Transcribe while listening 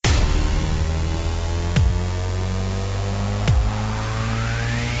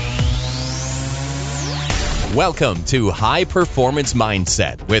Welcome to High Performance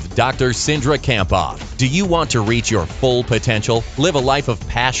Mindset with Dr. Cindra Kamphoff. Do you want to reach your full potential? Live a life of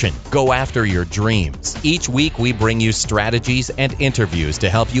passion. Go after your dreams. Each week we bring you strategies and interviews to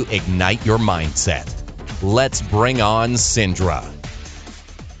help you ignite your mindset. Let's bring on Cindra.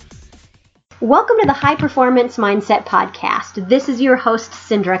 Welcome to the High Performance Mindset Podcast. This is your host,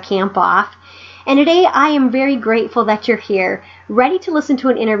 Cindra Kamphoff. And today I am very grateful that you're here, ready to listen to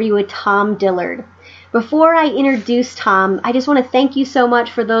an interview with Tom Dillard. Before I introduce Tom, I just want to thank you so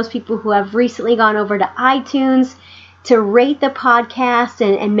much for those people who have recently gone over to iTunes to rate the podcast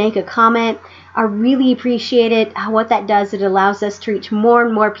and make a comment. I really appreciate it. What that does, it allows us to reach more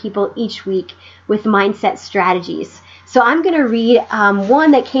and more people each week with mindset strategies. So I'm going to read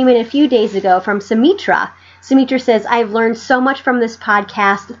one that came in a few days ago from Sumitra. Sumitra says, I've learned so much from this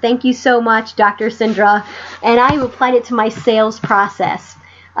podcast. Thank you so much, Dr. Cindra. And I've applied it to my sales process.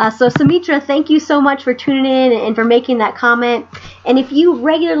 So Sumitra, thank you so much for tuning in and for making that comment. And if you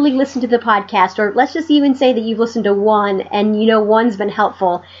regularly listen to the podcast, or let's just even say that you've listened to one and you know one's been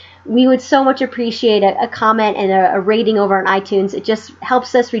helpful, we would so much appreciate a comment and a rating over on iTunes. It just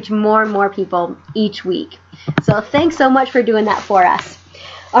helps us reach more and more people each week. So thanks so much for doing that for us.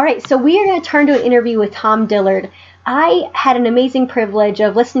 All right, so we are going to turn to an interview with Tom Dillard. I had an amazing privilege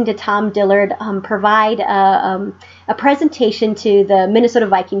of listening to Tom Dillard provide a presentation to the Minnesota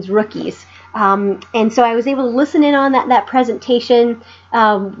Vikings rookies. And so I was able to listen in on that presentation,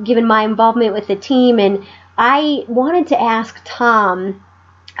 given my involvement with the team. And I wanted to ask Tom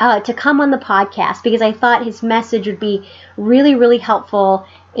to come on the podcast because I thought his message would be really, really helpful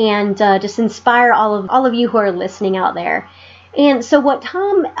and just inspire all of you who are listening out there. And so what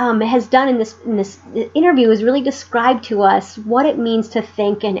Tom has done in this interview is really describe to us what it means to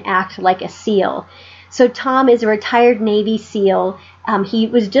think and act like a SEAL. So Tom is a retired Navy SEAL. He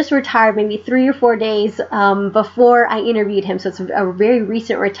was just retired maybe 3 or 4 days before I interviewed him, so it's a very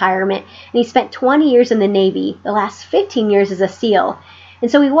recent retirement. And he spent 20 years in the Navy, the last 15 years as a SEAL. And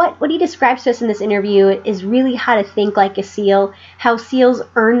so what he describes to us in this interview is really how to think like a SEAL, how SEALs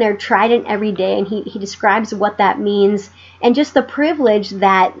earn their trident every day, and he describes what that means, and just the privilege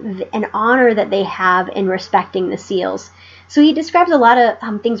that and honor that they have in respecting the SEALs. So he describes a lot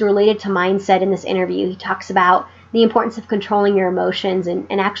of things related to mindset in this interview. He talks about the importance of controlling your emotions and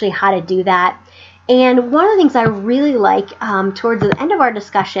actually how to do that. And one of the things I really like towards the end of our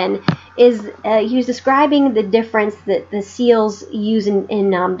discussion is he was describing the difference that the SEALs use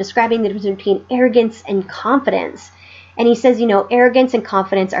in describing the difference between arrogance and confidence. And he says, arrogance and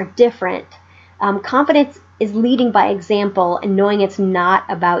confidence are different. Confidence is leading by example and knowing it's not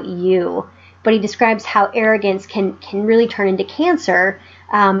about you. But he describes how arrogance can really turn into cancer,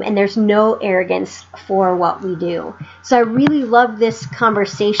 and there's no arrogance for what we do. So I really love this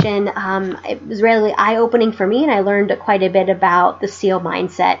conversation. It was really eye-opening for me, and I learned quite a bit about the SEAL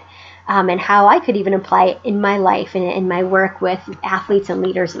mindset and how I could even apply it in my life and in my work with athletes and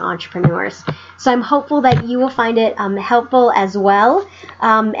leaders and entrepreneurs. So I'm hopeful that you will find it helpful as well.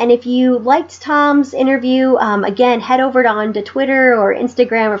 And if you liked Tom's interview, again, head over onto Twitter or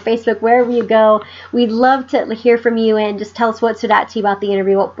Instagram or Facebook, wherever you go. We'd love to hear from you and just tell us what stood out to you about the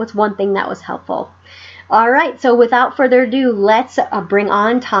interview. What's one thing that was helpful? All right, so without further ado, let's bring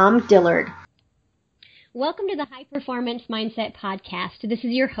on Tom Dillard. Welcome to the High Performance Mindset Podcast. This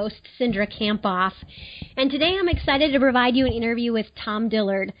is your host, Cindra Kamphoff. And today I'm excited to provide you an interview with Tom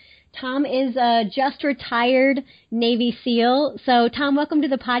Dillard. Tom is a just retired Navy SEAL. So, Tom, welcome to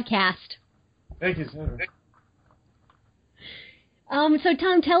the podcast. Thank you, Cindra. So,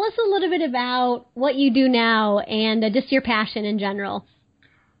 Tom, tell us a little bit about what you do now and just your passion in general.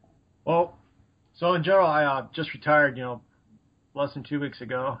 Well, so in general, I just retired, less than 2 weeks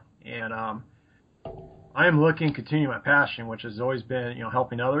ago. And I am looking to continue my passion, which has always been,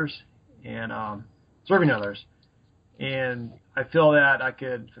 helping others and serving others. And I feel that I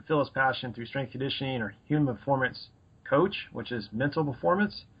could fulfill this passion through strength conditioning or human performance coach, which is mental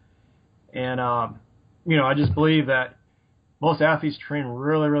performance. And, I just believe that most athletes train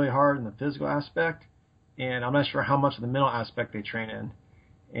really, really hard in the physical aspect. And I'm not sure how much of the mental aspect they train in.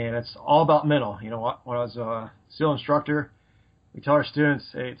 And it's all about mental. When I was a SEAL instructor, we tell our students,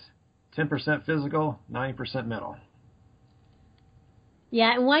 hey, it's 10% physical, 90% mental.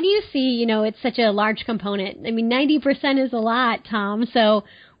 Yeah, and why do you see, it's such a large component? I mean, 90% is a lot, Tom. So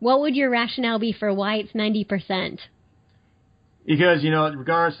what would your rationale be for why it's 90%? Because,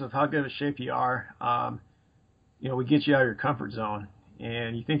 regardless of how good of a shape you are, we get you out of your comfort zone.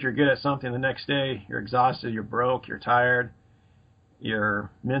 And you think you're good at something, the next day you're exhausted, you're broke, you're tired, you're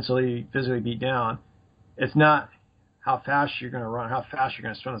mentally, physically beat down. It's not how fast you're going to run, how fast you're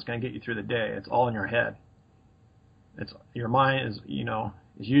going to swim that's going to get you through the day. It's all in your head. it's your mind is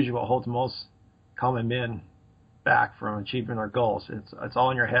usually what holds most common men back from achieving their goals. It's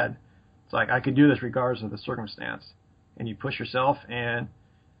all in your head. It's like, I could do this regardless of the circumstance, and you push yourself, and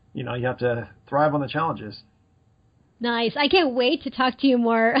you have to thrive on the challenges. Nice. I can't wait to talk to you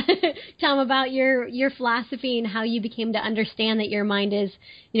more, Tom, about your philosophy and how you became to understand that your mind is,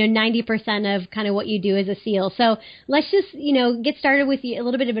 90% of kind of what you do as a SEAL. So let's just, get started with you a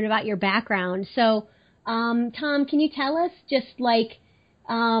little bit about your background. So, Tom, can you tell us just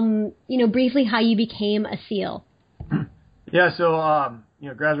briefly how you became a SEAL? Yeah. So,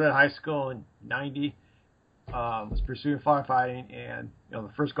 graduated high school in '90, was pursuing firefighting, and,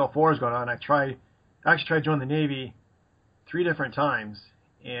 the first Gulf War was going on. I actually tried joining the Navy 3 different times,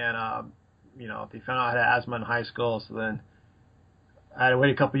 and they found out I had asthma in high school, so then I had to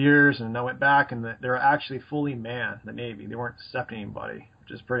wait a couple of years, and I went back, and they were actually fully manned, the Navy. They weren't accepting anybody,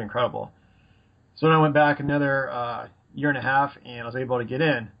 which is pretty incredible. So then I went back another year and a half, and I was able to get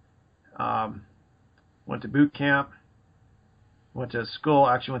in. Went to boot camp, went to school,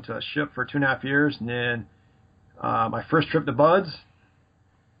 actually went to a ship for 2.5 years, and then my first trip to BUD/S,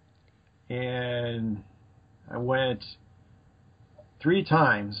 and I went 3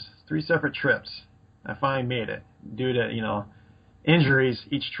 times, 3 separate trips. I finally made it due to, injuries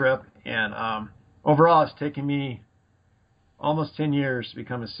each trip. And overall, it's taken me almost 10 years to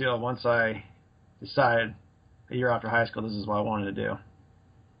become a SEAL once I decided a year after high school this is what I wanted to do.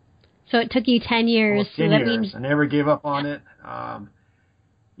 So it took you 10 years. Almost 10 years. I never gave up on it.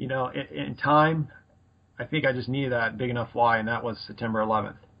 In time, I think I just needed that big enough why, and that was September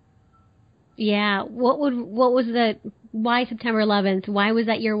 11th. Yeah. Why September 11th? Why was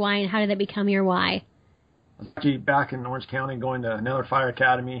that your why, and how did that become your why? I was actually back in Orange County going to another fire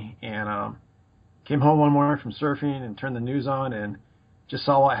academy, and came home one morning from surfing and turned the news on and just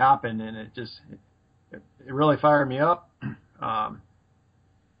saw what happened, and it really fired me up.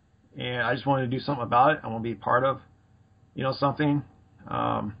 And I just wanted to do something about it. I want to be part of, something.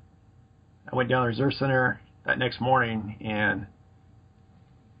 I went down to the Reserve Center that next morning and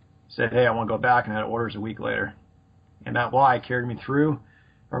said, hey, I want to go back, and I had orders a week later. And that why carried me through,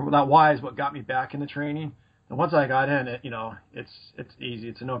 or that why is what got me back into training. And once I got in, it's easy.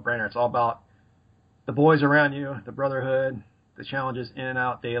 It's a no-brainer. It's all about the boys around you, the brotherhood, the challenges in and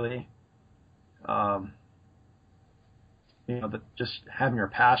out daily. Just having your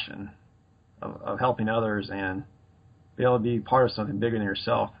passion of helping others and be able to be part of something bigger than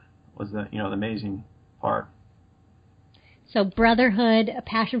yourself was the amazing part. So brotherhood, a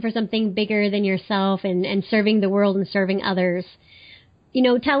passion for something bigger than yourself, and serving the world and serving others.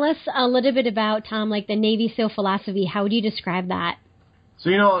 Tell us a little bit about, Tom, the Navy SEAL philosophy. How would you describe that? So,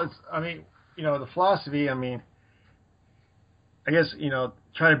 the philosophy, I guess,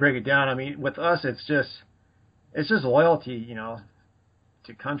 try to break it down. With us, it's just loyalty,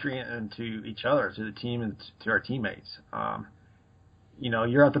 to country and to each other, to the team and to our teammates.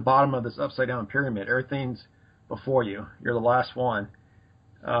 You're at the bottom of this upside down pyramid. Everything's before you. You're the last one.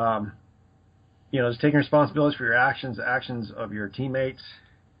 Just taking responsibility for your actions, the actions of your teammates.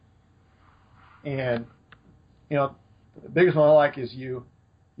 And, the biggest one I like is you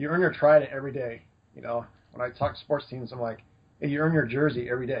earn your trident every day. When I talk to sports teams, I'm like, hey, you earn your jersey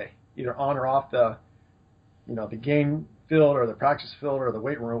every day, either on or off the game field or the practice field or the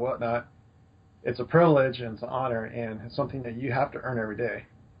weight room or whatnot. It's a privilege and it's an honor, and it's something that you have to earn every day.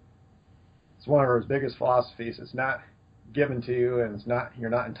 It's one of our biggest philosophies. It's not given to you, and you're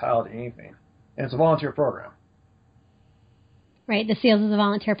not entitled to anything. And it's a volunteer program. Right, the SEALs is a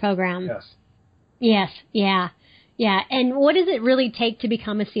volunteer program. Yes. Yes, yeah. Yeah, and what does it really take to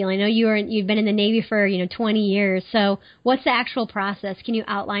become a SEAL? I know you've been in the Navy for 20 years. So what's the actual process? Can you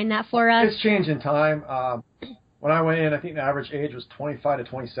outline that for us? It's changed in time. When I went in, I think the average age was 25 to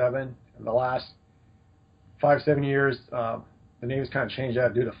 27. In the last 5-7 years, the Navy's kind of changed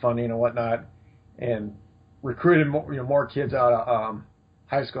that due to funding and whatnot, and recruited more kids out of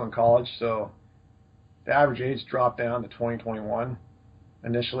high school and college. So the average age dropped down to 20, 21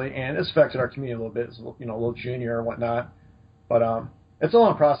 initially, and it's affected our community a little bit. It's a little junior and whatnot, but it's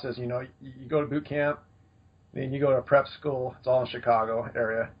all in process. You go to boot camp, then you go to prep school. It's all in Chicago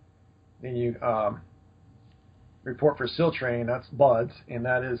area. Then you report for SEAL training. That's BUD/S, and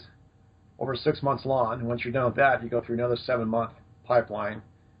that is over 6 months long. And once you're done with that, you go through another 7-month pipeline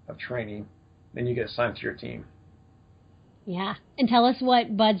of training. Then you get assigned to your team. Yeah. And tell us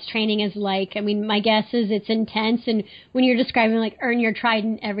what BUD/S training is like. My guess is it's intense. And when you're describing earn your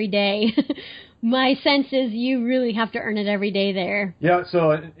trident every day, my sense is you really have to earn it every day there. Yeah.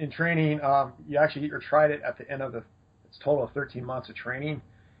 So in training, you actually get your trident at the end of it's total of 13 months of training.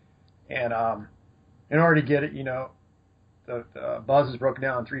 And in order to get it, the Buzz is broken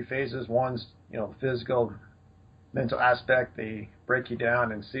down in 3 phases. One's, the physical, mental aspect. They break you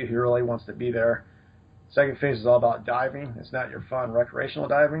down and see who really wants to be there. Second phase is all about diving. It's not your fun recreational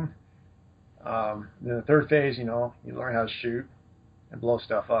diving. Then the third phase, you learn how to shoot and blow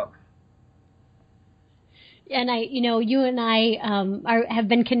stuff up. And you and I have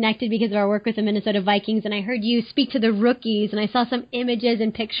been connected because of our work with the Minnesota Vikings, and I heard you speak to the rookies, and I saw some images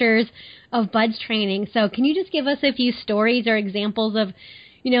and pictures of Bud's training. So can you just give us a few stories or examples of,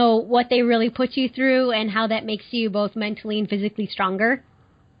 what they really put you through and how that makes you both mentally and physically stronger?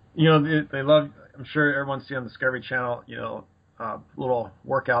 They love, I'm sure everyone's seen on the Discovery Channel, little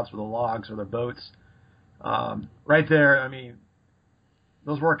workouts with the logs or the boats. Right there, I mean,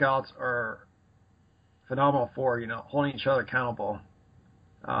 those workouts are phenomenal for, holding each other accountable.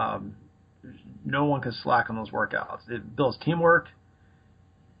 No one can slack on those workouts. It builds teamwork.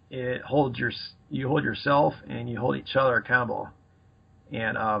 You hold yourself and you hold each other accountable.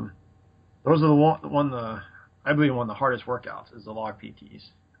 And those are I believe one of the hardest workouts is the log PTs.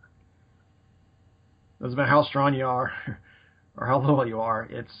 Doesn't matter how strong you are or how little you are,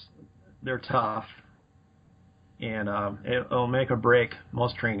 they're tough. And it'll make or break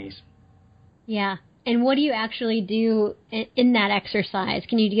most trainees. Yeah. And what do you actually do in that exercise?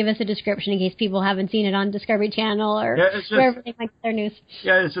 Can you give us a description in case people haven't seen it on Discovery Channel or wherever they might get their news?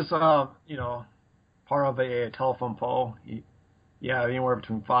 Yeah, it's just, part of a telephone pole. You have anywhere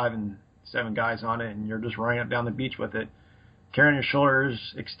between 5 and 7 guys on it, and you're just running up down the beach with it, carrying your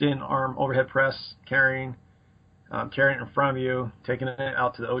shoulders, extend arm, overhead press, carrying it in front of you, taking it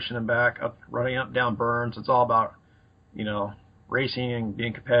out to the ocean and back, up, running up, down berms. It's all about, racing and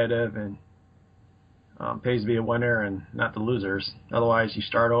being competitive, and pays to be a winner and not the losers. Otherwise, you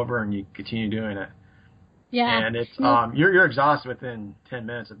start over and you continue doing it. Yeah. And it's you're exhausted within 10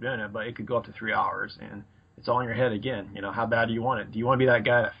 minutes of doing it, but it could go up to 3 hours, and it's all in your head again. How bad do you want it? Do you want to be that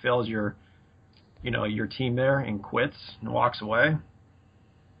guy that fails your team there and quits and walks away,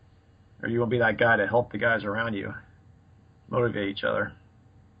 or do you want to be that guy to help the guys around you motivate each other?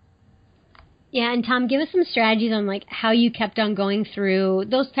 Yeah, and Tom, give us some strategies on how you kept on going through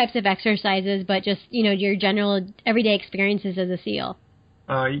those types of exercises, but just, your general everyday experiences as a SEAL.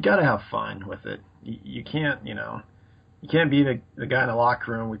 You got to have fun with it. You can't, you can't be the guy in the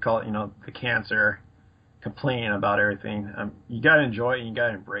locker room. We call it, the cancer, complaining about everything. You got to enjoy it and you got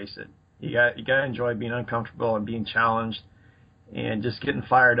to embrace it. You got to enjoy being uncomfortable and being challenged and just getting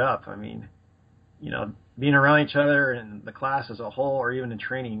fired up. I mean, being around each other and the class as a whole, or even in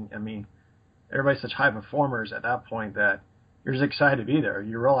training. I mean, everybody's such high performers at that point that you're just excited to be there.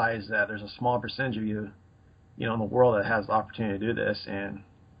 You realize that there's a small percentage of you, in the world that has the opportunity to do this, and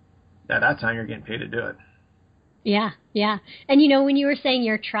at that time you're getting paid to do it. Yeah, yeah. And when you were saying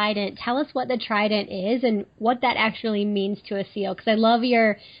your trident, tell us what the trident is and what that actually means to a SEAL. Because I love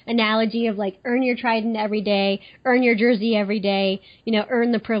your analogy of earn your trident every day, earn your jersey every day,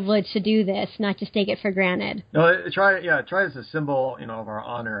 earn the privilege to do this, not just take it for granted. No, trident is a symbol, of our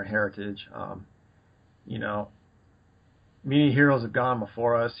honor and heritage. Many heroes have gone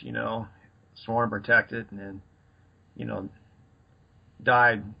before us, sworn protected, and then,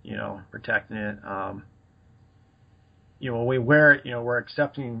 died, protecting it. When we wear it, we're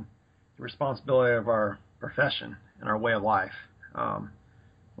accepting the responsibility of our profession and our way of life.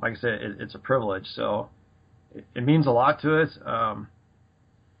 Like I said, it's a privilege, so it means a lot to us.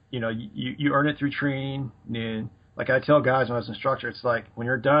 You earn it through training, and like I tell guys when I was an instructor, it's like when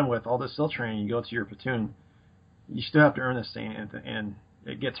you're done with all this SEAL training, you go to your platoon, you still have to earn this thing, and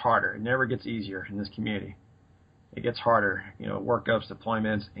it gets harder. It never gets easier in this community. It gets harder, workups,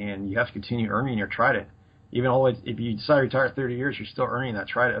 deployments, and you have to continue earning your trident. Even always, if you decide to retire at 30 years, you're still earning that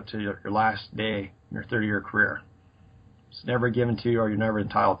trident up to your last day in your 30-year career. It's never given to you, or you're never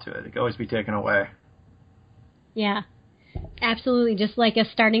entitled to it. It can always be taken away. Yeah, absolutely. Just like a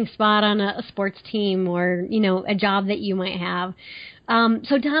starting spot on a sports team, or a job that you might have.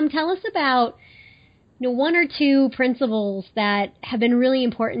 So Tom, tell us about one or two principles that have been really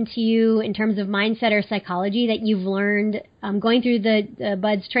important to you in terms of mindset or psychology that you've learned going through the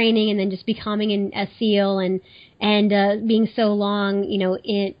BUDS training and then just becoming a SEAL and being so long,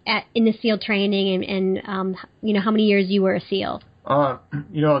 in the SEAL training and how many years you were a SEAL.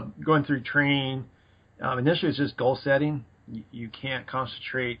 Going through training, initially it's just goal setting. You can't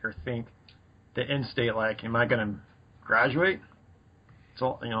concentrate or think the end state like, am I going to graduate?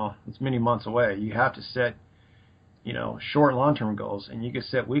 So, it's many months away. You have to set, short and long-term goals, and you can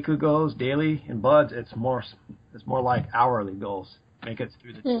set weekly goals, daily. In BUDS, it's more like hourly goals. Make it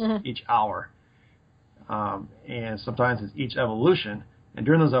through each hour, and sometimes it's each evolution. And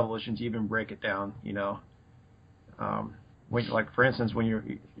during those evolutions, you even break it down. when, like for instance, when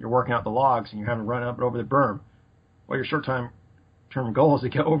you're working out the logs and you're having to run up and over the berm, well, your short-term goal is to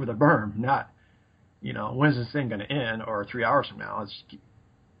get over the berm, not, when's this thing going to end or 3 hours from now. Let's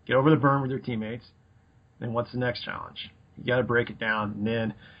get over the berm with your teammates. Then what's the next challenge? You got to break it down. And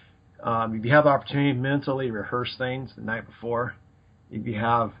then if you have the opportunity to mentally rehearse things the night before, if you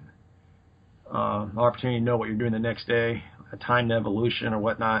have the opportunity to know what you're doing the next day, a timed evolution or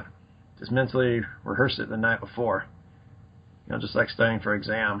whatnot, just mentally rehearse it the night before. Just like studying for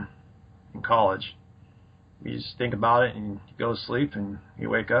exam in college. You just think about it and you go to sleep and you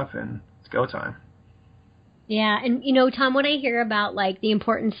wake up and it's go time. Yeah, and Tom, when I hear about like the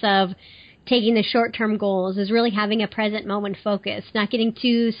importance of taking the short-term goals is really having a present moment focus, not getting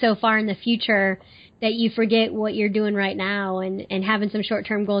so far in the future that you forget what you're doing right now, and having some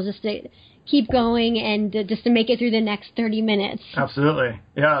short-term goals just to keep going and just to make it through the next 30 minutes. Absolutely.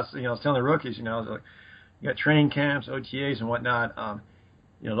 Yeah, so, I was telling the rookies, you got training camps, OTAs and whatnot.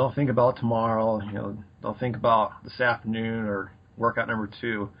 Don't think about tomorrow. Don't think about this afternoon or workout number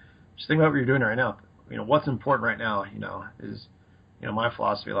 2. Just think about what you're doing right now. What's important right now, is, my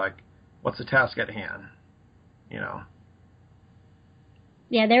philosophy, like, what's the task at hand,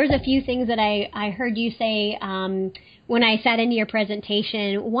 Yeah, there was a few things that I heard you say when I sat into your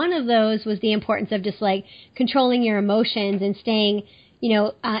presentation. One of those was the importance of just like controlling your emotions and staying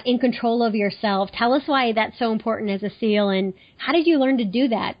in control of yourself. Tell us why that's so important as a SEAL, and how did you learn to do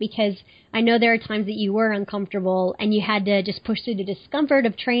that? Because I know there are times that you were uncomfortable and you had to just push through the discomfort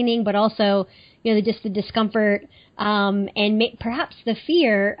of training, but also, just the discomfort and perhaps the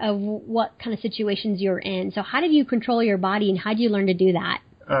fear of what kind of situations you're in. So how did you control your body, and how did you learn to do that?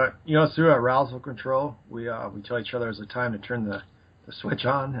 Through arousal control, we tell each other there's a time to turn the switch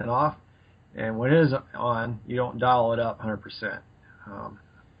on and off. And when it is on, you don't dial it up 100%.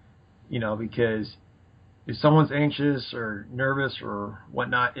 Because if someone's anxious or nervous or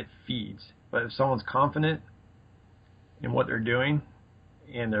whatnot, it feeds. But if someone's confident in what they're doing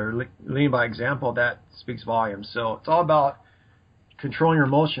and they're leading by example, that speaks volumes. So it's all about controlling your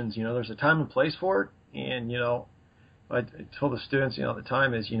emotions. There's a time and place for it. And, I told the students, the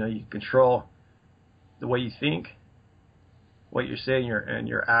time is, you control the way you think, what you're saying, and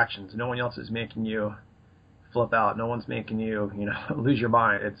your actions. No one else is making you flip out. No one's making you, lose your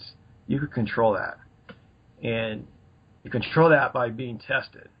mind. You can control that. And you control that by being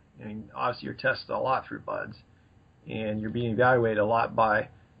tested. Obviously you're tested a lot through BUD/S, and you're being evaluated a lot by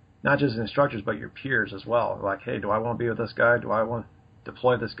not just instructors, but your peers as well. Like, hey, do I want to be with this guy? Do I want to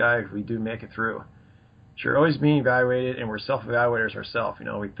deploy this guy if we do make it through? So you're always being evaluated, and we're self-evaluators ourselves.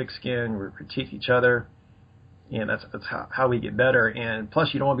 We thick skin, we critique each other, and that's how we get better. And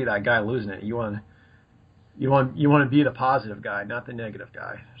plus, you don't want to be that guy losing it. You want to be the positive guy, not the negative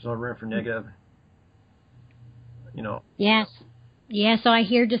guy. There's no room for negative. Yes. Yeah. So I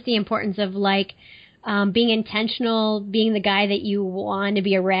hear just the importance of like being intentional, being the guy that you want to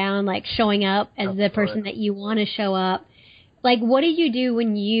be around, like showing up as the person that you want to show up. Like, what did you do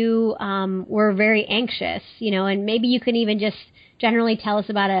when you were very anxious? And maybe you can even just generally tell us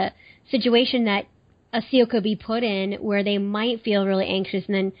about a situation that a SEAL could be put in where they might feel really anxious,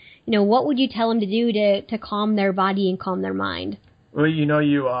 and then, what would you tell them to do to calm their body and calm their mind? Well, we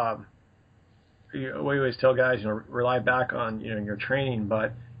always tell guys, rely back on, your training,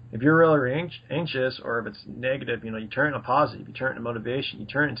 but if you're really anxious or if it's negative, you turn it into positive, you turn it into motivation, you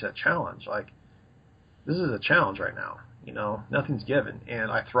turn it into a challenge. Like, this is a challenge right now, nothing's given, and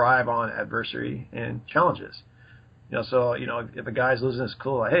I thrive on adversity and challenges. So, if a guy's losing his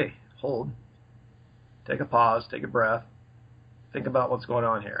cool, like, hey, hold. Take a pause, take a breath, think about what's going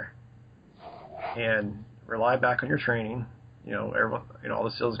on here, and rely back on your training. Everyone, all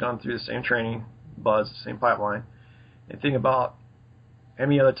the SEALs gone through the same training, BUD/S, the same pipeline, and think about how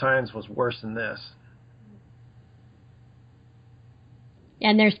many other times was worse than this.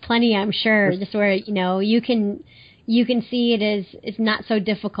 And there's plenty, I'm sure, just where you can see it as it's not so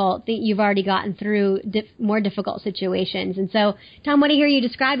difficult that you've already gotten through more difficult situations. And so, Tom, what I hear you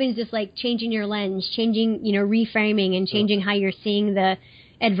describing is just like changing your lens, changing, reframing and changing how you're seeing the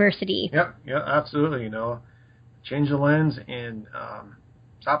adversity. Yep, yeah, absolutely. Change the lens and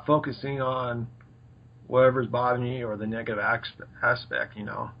stop focusing on whatever's bothering you or the negative aspect.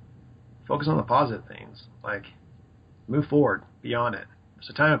 Focus on the positive things. Like, move forward beyond it. There's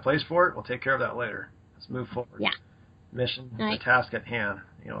a time and place for it. We'll take care of that later. Let's move forward. Yeah. Mission, the task at hand.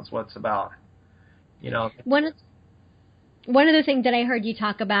 It's what it's about. One of the things that I heard you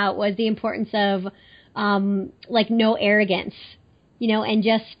talk about was the importance of like no arrogance and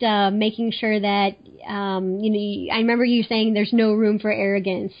just making sure that, I remember you saying there's no room for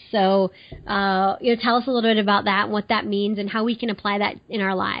arrogance. So, tell us a little bit about that and what that means and how we can apply that in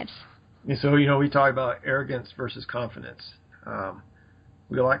our lives. Yeah, so, we talk about arrogance versus confidence.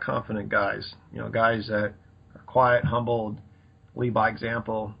 We like confident guys, guys that are quiet, humbled, lead by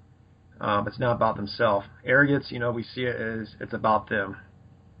example. It's not about themselves. Arrogance, we see it as it's about them.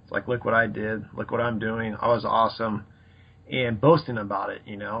 It's like, look what I did, look what I'm doing, I was awesome. And boasting about it,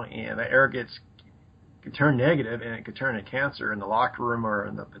 and the arrogance could turn negative, and it could turn to cancer in the locker room or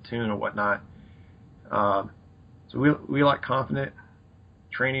in the platoon or whatnot. So we like confident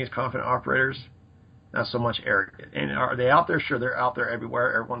trainees, confident operators, not so much arrogant. And are they out there? Sure, they're out there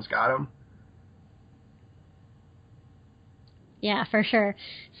everywhere. Everyone's got them. Yeah, for sure.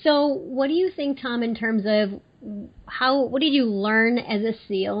 So what do you think, Tom, in terms of what did you learn as a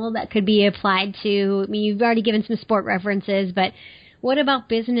SEAL that could be applied to, you've already given some sport references, but what about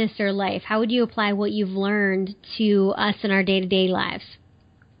business or life? How would you apply what you've learned to us in our day-to-day lives?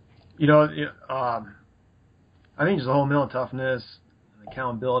 I think just the whole mental toughness,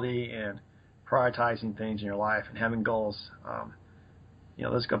 accountability, and prioritizing things in your life and having goals.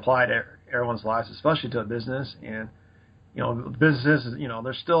 This could apply to everyone's lives, especially to a business. And businesses,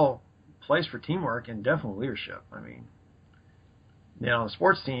 there's still a place for teamwork and definitely leadership. The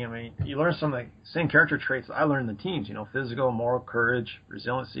sports team, you learn some of the same character traits that I learned in the teams, physical, moral courage,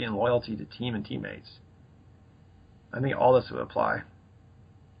 resiliency, and loyalty to team and teammates. I think all this would apply.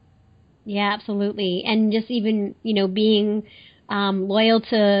 Yeah, absolutely. And just even, being loyal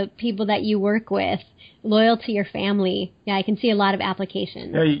to people that you work with, loyal to your family. Yeah, I can see a lot of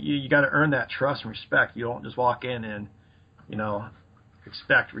applications. Yeah, you got to earn that trust and respect. You don't just walk in and,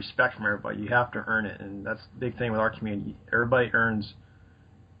 expect respect from everybody. You have to earn it, and that's the big thing with our community. Everybody earns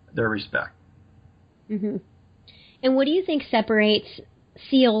their respect. Mm-hmm. And what do you think separates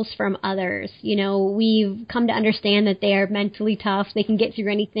SEALs from others? We've come to understand that they are mentally tough. They can get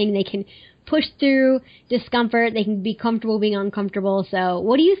through anything. They can push through discomfort. They can be comfortable being uncomfortable. So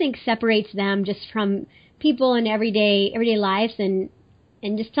what do you think separates them just from people in everyday lives? And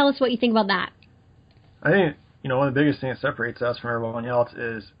just tell us what you think about that. I think, one of the biggest things that separates us from everyone else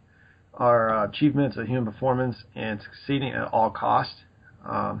is our achievements of human performance and succeeding at all costs.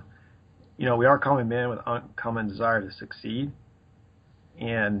 We are common men with uncommon desire to succeed.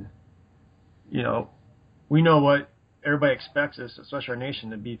 And, we know what everybody expects us, especially our nation,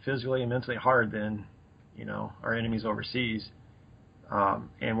 to be physically and mentally harder than, our enemies overseas.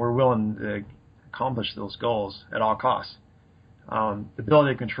 And we're willing to accomplish those goals at all costs. The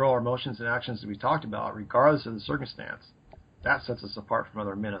ability to control our emotions and actions that we talked about, regardless of the circumstance, that sets us apart from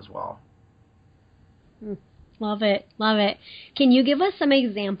other men as well. Love it. Love it. Can you give us some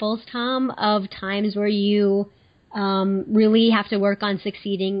examples, Tom, of times where you really have to work on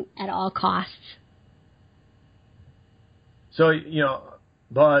succeeding at all costs? So,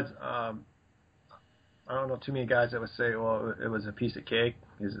 Buds, I don't know too many guys that would say, well, it was a piece of cake,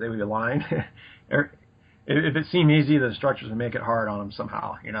 because they would be lying. If it seemed easy, the instructors would make it hard on them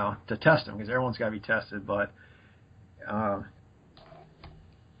somehow, to test them, because everyone's got to be tested. But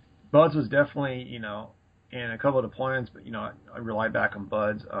Buds was definitely, in a couple of deployments, but, I rely back on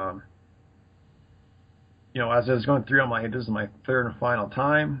Buds. As I was going through, I'm like, hey, this is my third and final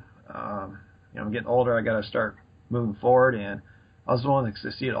time. I'm getting older. I got to start moving forward, and I was the one to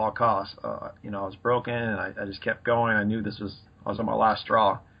succeed at all costs. I was broken, and I just kept going. I knew I was on my last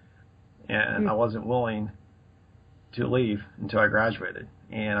straw, and I wasn't willing to leave until I graduated.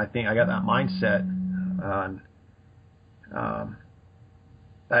 And I think I got that mindset,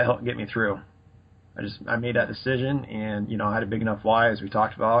 that helped get me through. I made that decision, and I had a big enough why, as we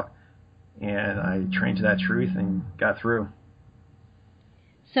talked about, and I trained to that truth and got through.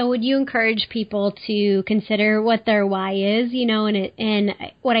 So would you encourage people to consider what their why is, and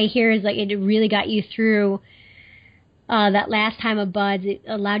what I hear is like it really got you through that last time of Buds. It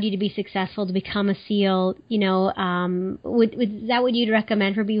allowed you to be successful, to become a SEAL. Is that what you'd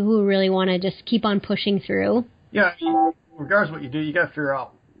recommend for people who really want to just keep on pushing through? Yeah, regardless of what you do, you got to figure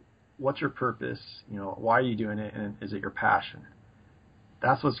out what's your purpose, why are you doing it, and is it your passion?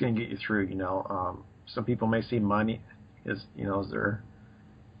 That's what's going to get you through, Some people may see money as their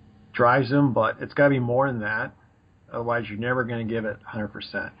drives them, but it's got to be more than that. Otherwise, you're never going to give it 100%.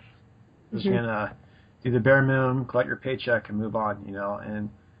 You're just going to do the bare minimum, collect your paycheck, and move on, And,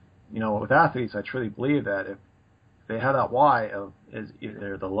 with athletes, I truly believe that if they have that why of is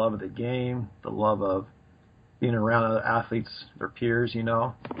either the love of the game, the love of being around other athletes, their peers,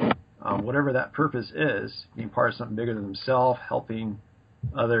 whatever that purpose is, being part of something bigger than themselves, helping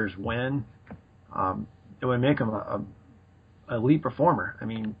others win, it would make them a elite performer. I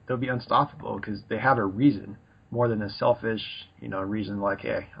mean, they'll be unstoppable because they have a reason more than a selfish, reason like,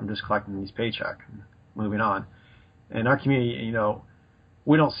 hey, I'm just collecting these paychecks and moving on. In our community,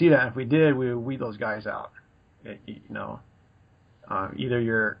 we don't see that. If we did, we would weed those guys out. Either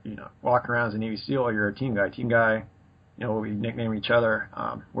you're, walking around as a Navy SEAL or you're a team guy. Team guy, we nickname each other.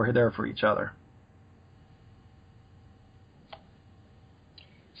 We're there for each other.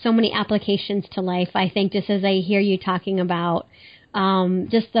 So many applications to life. I think just as I hear you talking about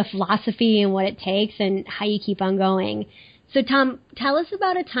just the philosophy and what it takes and how you keep on going. So, Tom, tell us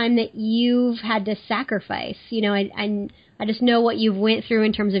about a time that you've had to sacrifice. I just know what you've went through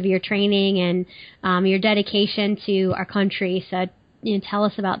in terms of your training and your dedication to our country. So, tell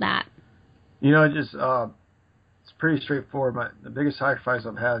us about that. It's pretty straightforward. The biggest sacrifice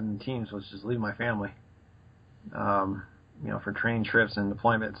I've had in teams was just leaving my family. For training trips and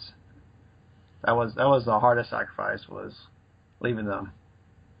deployments. That was the hardest sacrifice, was leaving them.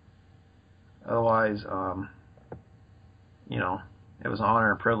 Otherwise, it was an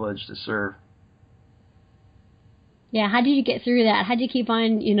honor and privilege to serve. Yeah, how did you get through that? How did you keep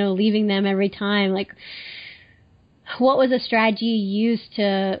on, leaving them every time? Like, what was a strategy you used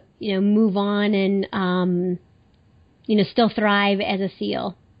to, move on and, still thrive as a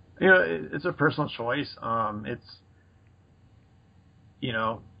SEAL? It's a personal choice. It's,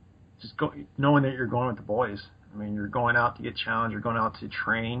 just knowing that you're going with the boys. I mean, you're going out to get challenged, you're going out to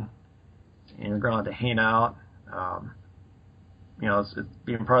train, and you're going out to hang out. It's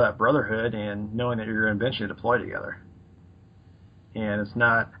being part of that brotherhood and knowing that you're going to eventually deploy together. And it's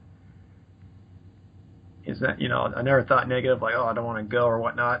not, I never thought negative, like, oh, I don't want to go or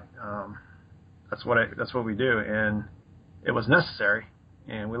whatnot. That's what we do. And it was necessary,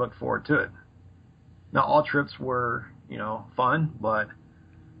 and we look forward to it. Not all trips were, fun, but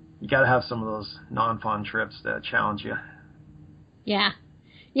you got to have some of those non-fun trips that challenge you. Yeah.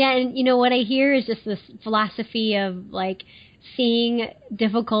 Yeah, and what I hear is just this philosophy of, like, seeing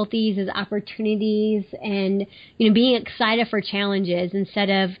difficulties as opportunities and, being excited for challenges instead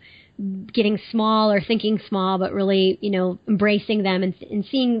of getting small or thinking small, but really, embracing them and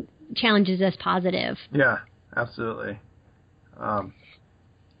seeing challenges as positive. Yeah, absolutely.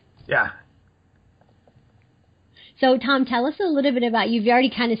 Yeah. So, Tom, tell us a little bit about, you've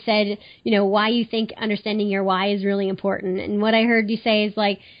already kind of said, why you think understanding your why is really important. And what I heard you say is,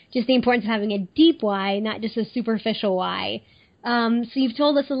 like, just the importance of having a deep why, not just a superficial why. So you've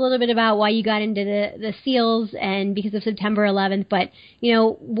told us a little bit about why you got into the SEALs and because of September 11th, but,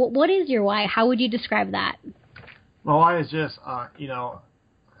 what is your why? How would you describe that? My why is just, some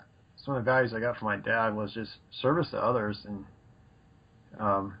of the values I got from my dad was just service to others and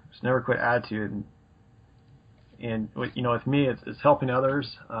just never quit attitude. And with me, it's helping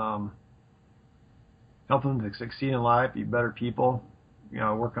others, helping them to succeed in life, be better people.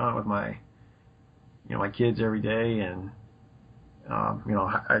 Work on it with my kids every day. And,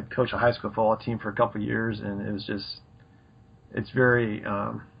 I coached a high school football team for a couple of years, and it was it's very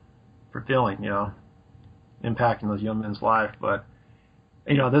fulfilling, impacting those young men's life. But,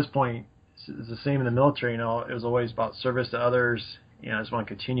 at this point, it's the same in the military. It was always about service to others. I just want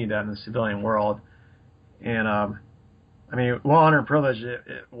to continue that in the civilian world. And, what honor and privilege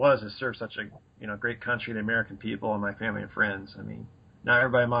it was to serve such a, great country, the American people, and my family and friends. I mean, not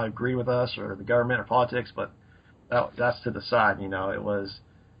everybody might agree with us or the government or politics, but that's to the side, it was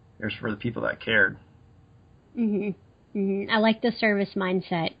for the people that cared. Mm-hmm. Mm-hmm. I like the service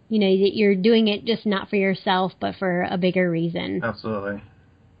mindset, that you're doing it just not for yourself, but for a bigger reason. Absolutely.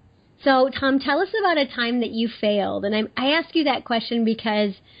 So, Tom, tell us about a time that you failed. And I ask you that question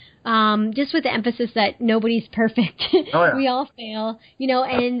because just with the emphasis that nobody's perfect. Oh, yeah. We all fail,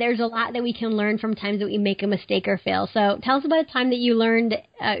 and there's a lot that we can learn from times that we make a mistake or fail. So tell us about a time that you learned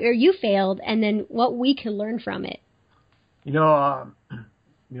or you failed and then what we can learn from it.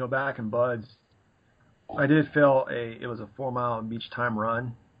 Back in BUD/S, I did fail it was a 4-mile beach time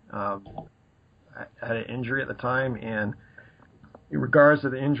run. I had an injury at the time, and in regards to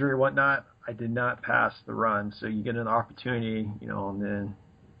the injury or whatnot, I did not pass the run. So you get an opportunity, and then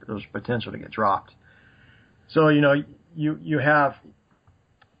there's potential to get dropped. So, you have,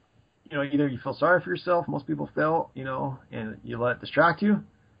 either you feel sorry for yourself, most people fail, and you let it distract you,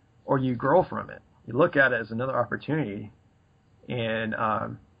 or you grow from it. You look at it as another opportunity and,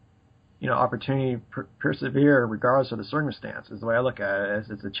 opportunity persevere regardless of the circumstances. The way I look at it is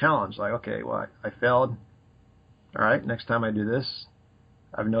it's a challenge. Like, okay, well, I failed. All right, next time I do this,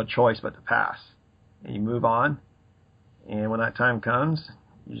 I have no choice but to pass. And you move on. And when that time comes,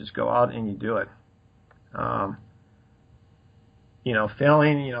 you just go out and you do it.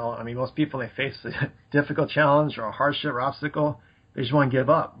 failing, I mean, most people, they face a difficult challenge or a hardship or obstacle, they just want to give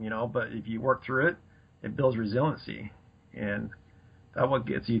up, but if you work through it, it builds resiliency. And that's what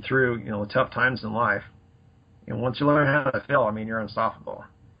gets you through, the tough times in life. And once you learn how to fail, I mean, you're unstoppable.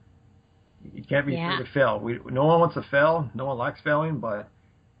 You can't be afraid to fail. No one wants to fail. No one likes failing, but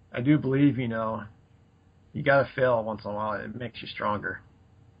I do believe, you got to fail once in a while. It makes you stronger.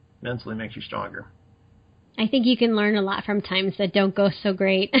 Mentally makes you stronger. I think you can learn a lot from times that don't go so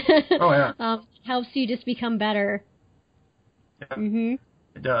great. Oh, yeah. Helps you just become better. Yeah,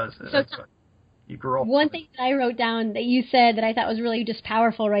 It does. You grow up. One thing that I wrote down that you said that I thought was really just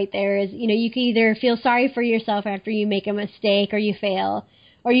powerful right there is, you can either feel sorry for yourself after you make a mistake or you fail,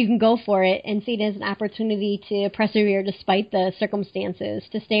 or you can go for it and see it as an opportunity to persevere despite the circumstances,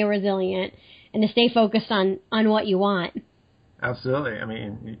 to stay resilient, and to stay focused on what you want. Absolutely. I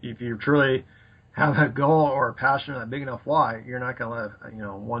mean, if you truly have a goal or a passion or a big enough why, you're not going to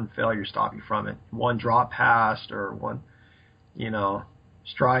let, one failure stop you from it. One drop past or one,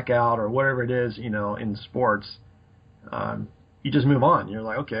 strikeout or whatever it is, in sports. You just move on. You're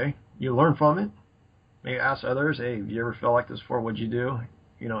like, okay, you learn from it. Maybe ask others, hey, have you ever felt like this before? What'd you do?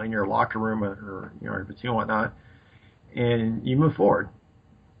 In your locker room or your platoon and whatnot. And you move forward.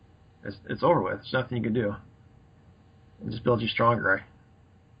 It's over with. There's nothing you can do. It just builds you stronger.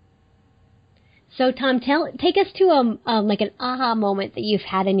 So, Tom, take us to like an aha moment that you've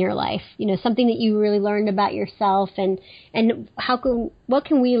had in your life. Something that you really learned about yourself, and what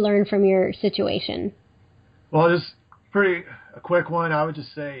can we learn from your situation? Well, just a quick one. I would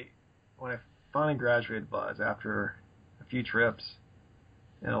just say when I finally graduated, Buzz, after a few trips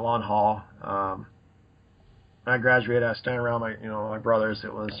in a long haul, when I graduated, I was standing around my brothers.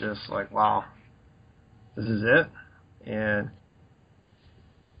 It was just like, wow, this is it. And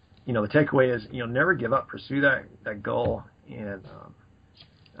the takeaway is, never give up. Pursue that goal and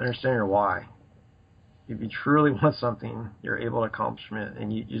understand your why. If you truly want something, you're able to accomplish it,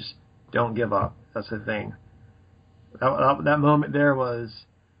 and you just don't give up. That's the thing. That moment there was,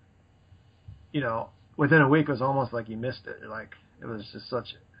 within a week, it was almost like you missed it. Like, it was just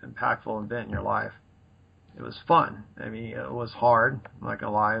such an impactful event in your life. It was fun. I mean, it was hard, I'm not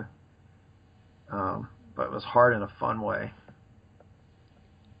going to lie. But it was hard in a fun way.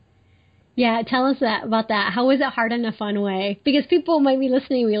 Yeah, tell us about that. How was it hard in a fun way? Because people might be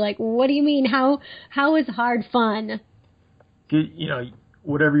listening and be like, what do you mean? How is hard fun?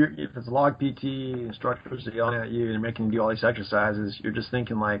 Whatever, if it's log PT, instructors are yelling at you and making you do all these exercises, you're just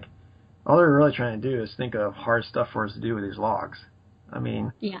thinking like, all they're really trying to do is think of hard stuff for us to do with these logs. I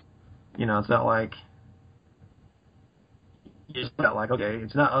mean, yeah. It's not like, it's not like, okay,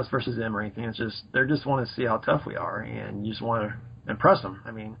 it's not us versus them or anything. It's just, they just want to see how tough we are, and you just want to impress them.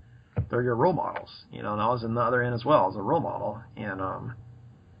 I mean, they're your role models, and I was on the other end as well as a role model. And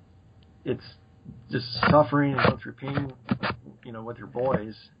it's just suffering and going through pain, with your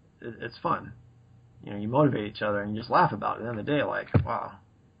boys. It's fun. You motivate each other and you just laugh about it. At the end of the day, like, wow,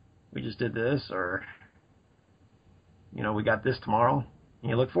 we just did this, or, we got this tomorrow. And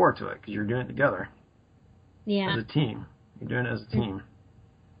you look forward to it because you're doing it together. Yeah. As a team. You're doing it as a team.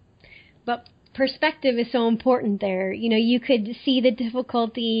 But perspective is so important there. You could see the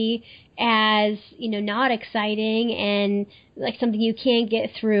difficulty as, not exciting and like something you can't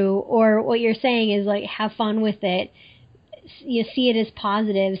get through, or what you're saying is like, have fun with it. You see it as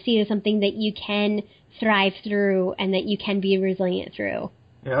positive, see it as something that you can thrive through and that you can be resilient through.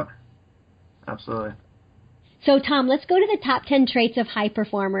 Yep. Absolutely. So, Tom, let's go to the top 10 traits of high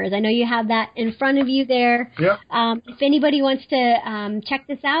performers. I know you have that in front of you there. Yep. If anybody wants to check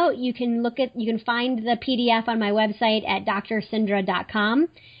this out, you can find the PDF on my website at drsindra.com.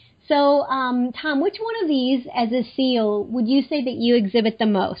 So, Tom, which one of these, as a SEAL, would you say that you exhibit the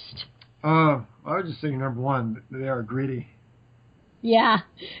most? I would just say number one, they are greedy. Yeah.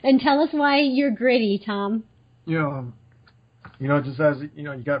 And tell us why you're gritty, Tom. Just as,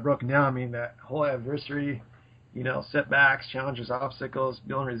 you got broken down, I mean, that whole adversity, setbacks, challenges, obstacles,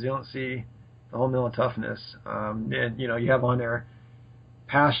 building resiliency, the whole mental toughness. And, you have on there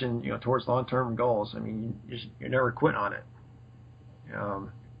passion, towards long-term goals. I mean, you're never quitting on it.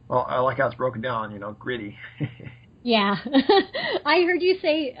 Well, I like how it's broken down, gritty. Yeah. I heard you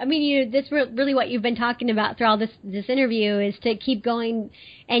say, I mean, that's really what you've been talking about through all this interview is to keep going.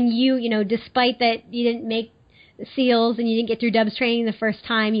 And you, despite that you didn't make SEALs and you didn't get through Dubs training the first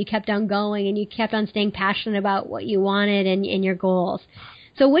time, you kept on going and you kept on staying passionate about what you wanted and your goals.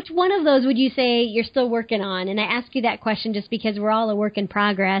 So which one of those would you say you're still working on? And I ask you that question just because we're all a work in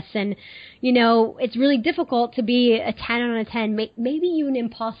progress, and, it's really difficult to be a 10 on a 10, maybe even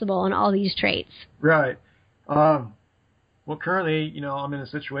impossible on all these traits. Right. Well, currently, I'm in a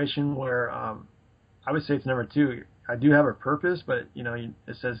situation where I would say it's number two. I do have a purpose, but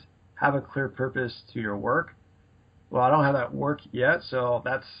it says have a clear purpose to your work. Well, I don't have that work yet, so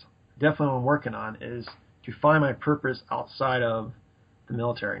that's definitely what I'm working on, is to find my purpose outside of the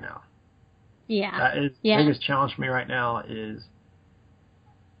military now. Yeah. That is the biggest challenge for me right now is,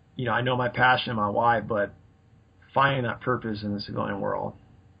 I know my passion and my why, but finding that purpose in the civilian world,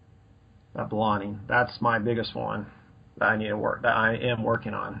 that belonging, that's my biggest one that I am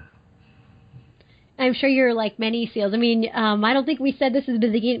working on. I'm sure you're like many SEALs. I mean, I don't think we said this at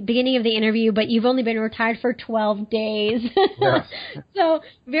the beginning of the interview, but you've only been retired for 12 days. Yes. So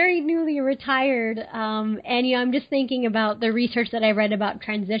very newly retired. And, I'm just thinking about the research that I read about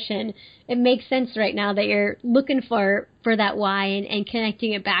transition. It makes sense right now that you're looking for that why and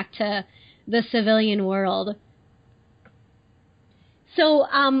connecting it back to the civilian world. So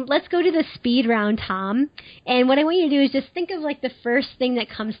let's go to the speed round, Tom. And what I want you to do is just think of like the first thing that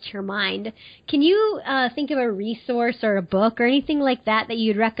comes to your mind. Can you think of a resource or a book or anything like that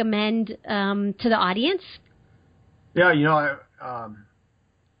you'd recommend to the audience? Yeah, a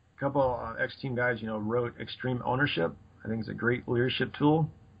couple ex-team guys, wrote Extreme Ownership. I think it's a great leadership tool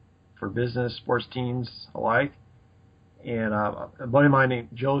for business, sports teams alike. And a buddy of mine named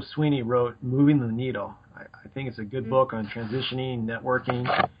Joe Sweeney wrote Moving the Needle. I think it's a good book on transitioning, networking,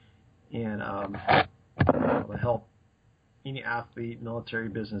 and to help any athlete, military,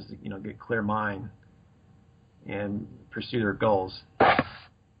 business, get clear mind and pursue their goals.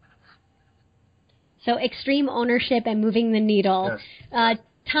 So Extreme Ownership and Moving the Needle. Yes.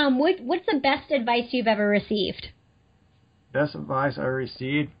 Tom, what's the best advice you've ever received? Best advice I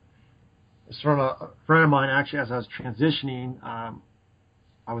received is from a friend of mine. Actually, as I was transitioning,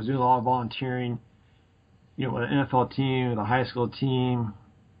 I was doing a lot of volunteering, with an NFL team, with a high school team,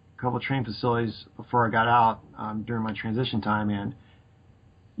 a couple of training facilities before I got out during my transition time. And,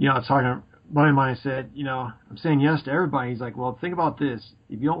 I was talking to a buddy of mine, said, I'm saying yes to everybody. He's like, well, think about this.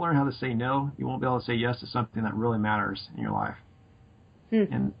 If you don't learn how to say no, you won't be able to say yes to something that really matters in your life.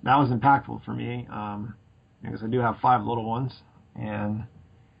 And that was impactful for me because I do have 5 little ones. And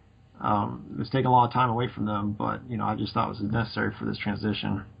it was taking a lot of time away from them. But, I just thought it was necessary for this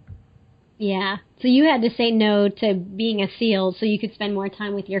transition. Yeah. So you had to say no to being a SEAL so you could spend more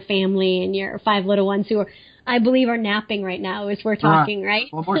time with your family and your 5 little ones who I believe are napping right now as we're talking, right?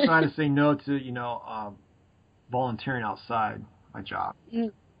 Well, more so I had to say no to, volunteering outside my job.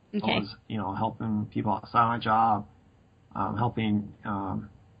 Okay. I was, helping people outside my job, helping, some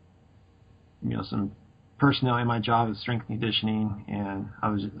personnel in my job with strength and conditioning, and I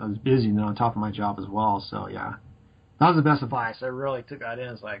was busy on top of my job as well. So, yeah. That was the best advice. I really took that in.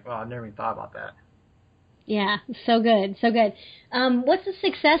 It's like, I never even thought about that. Yeah, so good, so good. What's a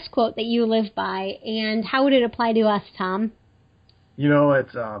success quote that you live by, and how would it apply to us, Tom?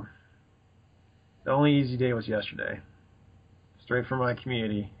 It's the only easy day was yesterday. Straight from my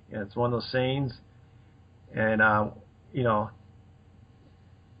community. And it's one of those sayings, and it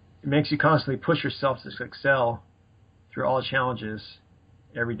makes you constantly push yourself to excel through all the challenges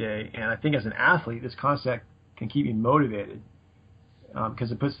every day. And I think as an athlete, this concept can keep you motivated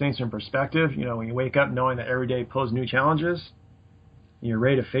because it puts things in perspective. When you wake up knowing that every day poses new challenges, you're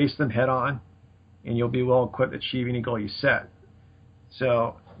ready to face them head on, and you'll be well equipped to achieve any goal you set.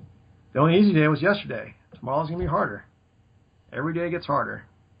 So the only easy day was yesterday. Tomorrow's going to be harder. Every day gets harder.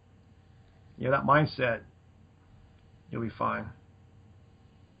 That mindset, you'll be fine.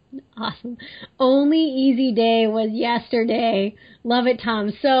 Awesome. Only easy day was yesterday. Love it,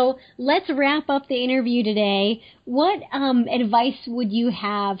 Tom. So let's wrap up the interview today. What advice would you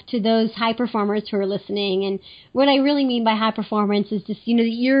have to those high performers who are listening? And what I really mean by high performance is just, that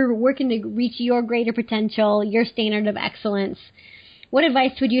you're working to reach your greater potential, your standard of excellence. What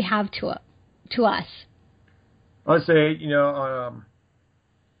advice would you have to us? I would say,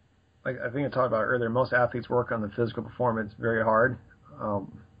 like I think I talked about earlier, most athletes work on the physical performance very hard.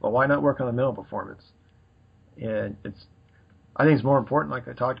 But why not work on the mental performance? And I think it's more important, like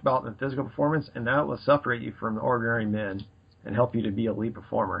I talked about, than physical performance, and that will separate you from the ordinary men and help you to be a elite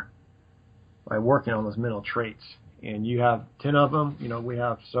performer by working on those mental traits. And you have 10 of them. We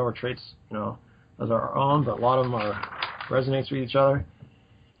have several traits, as our own, but a lot of them resonates with each other.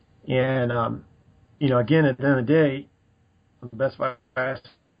 And, again, at the end of the day, the best advice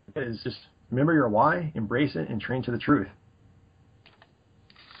is just remember your why, embrace it, and train to the truth.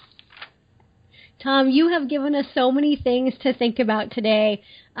 Tom, you have given us so many things to think about today,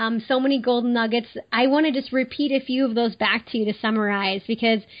 so many golden nuggets. I want to just repeat a few of those back to you to summarize,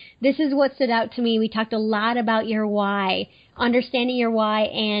 because this is what stood out to me. We talked a lot about your why, understanding your why,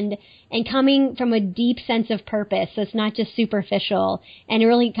 and coming from a deep sense of purpose, so it's not just superficial, and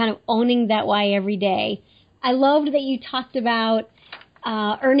really kind of owning that why every day. I loved that you talked about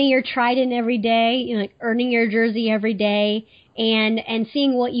earning your trident every day, like earning your jersey every day, and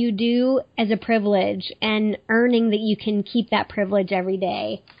seeing what you do as a privilege and earning that you can keep that privilege every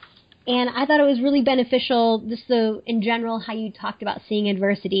day. And I thought it was really beneficial, just in general, how you talked about seeing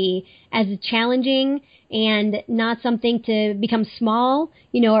adversity as challenging and not something to become small,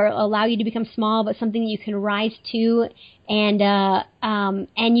 or allow you to become small, but something that you can rise to and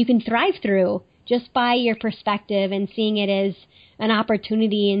you can thrive through just by your perspective and seeing it as an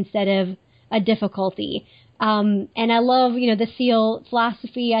opportunity instead of a difficulty. And I love, the SEAL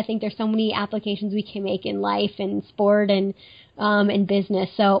philosophy. I think there's so many applications we can make in life and sport and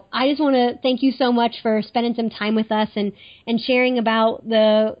business. So I just want to thank you so much for spending some time with us and sharing about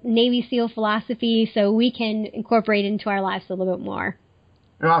the Navy SEAL philosophy so we can incorporate it into our lives a little bit more.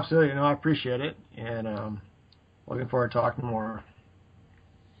 No, absolutely. I appreciate it. And looking forward to talking more.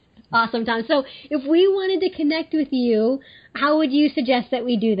 Awesome, Tom. So if we wanted to connect with you, how would you suggest that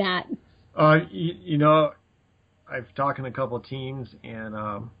we do that? I've talked to a couple of teams and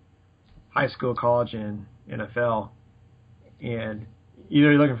high school, college, and NFL. And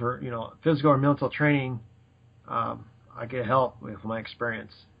either you're looking for, physical or mental training, I get help with my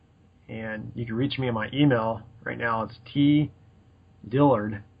experience. And you can reach me on my email. Right now it's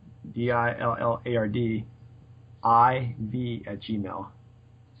tdillard, DILLARD, IV@gmail.com.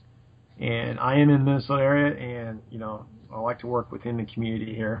 And I am in the Minnesota area, and, I like to work within the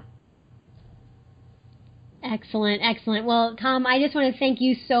community here. Excellent, excellent. Well, Tom, I just want to thank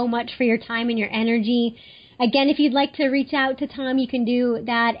you so much for your time and your energy. Again, if you'd like to reach out to Tom, you can do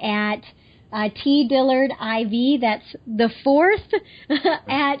that at tdillardiv, that's the fourth,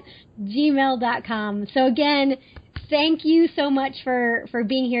 at gmail.com. So again, thank you so much for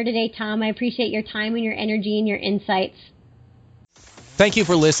being here today, Tom. I appreciate your time and your energy and your insights. Thank you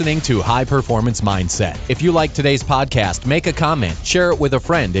for listening to High Performance Mindset. If you like today's podcast, make a comment, share it with a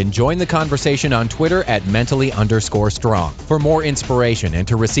friend, and join the conversation on Twitter at mentally_strong. For more inspiration and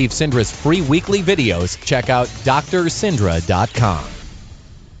to receive Cindra's free weekly videos, check out drsindra.com.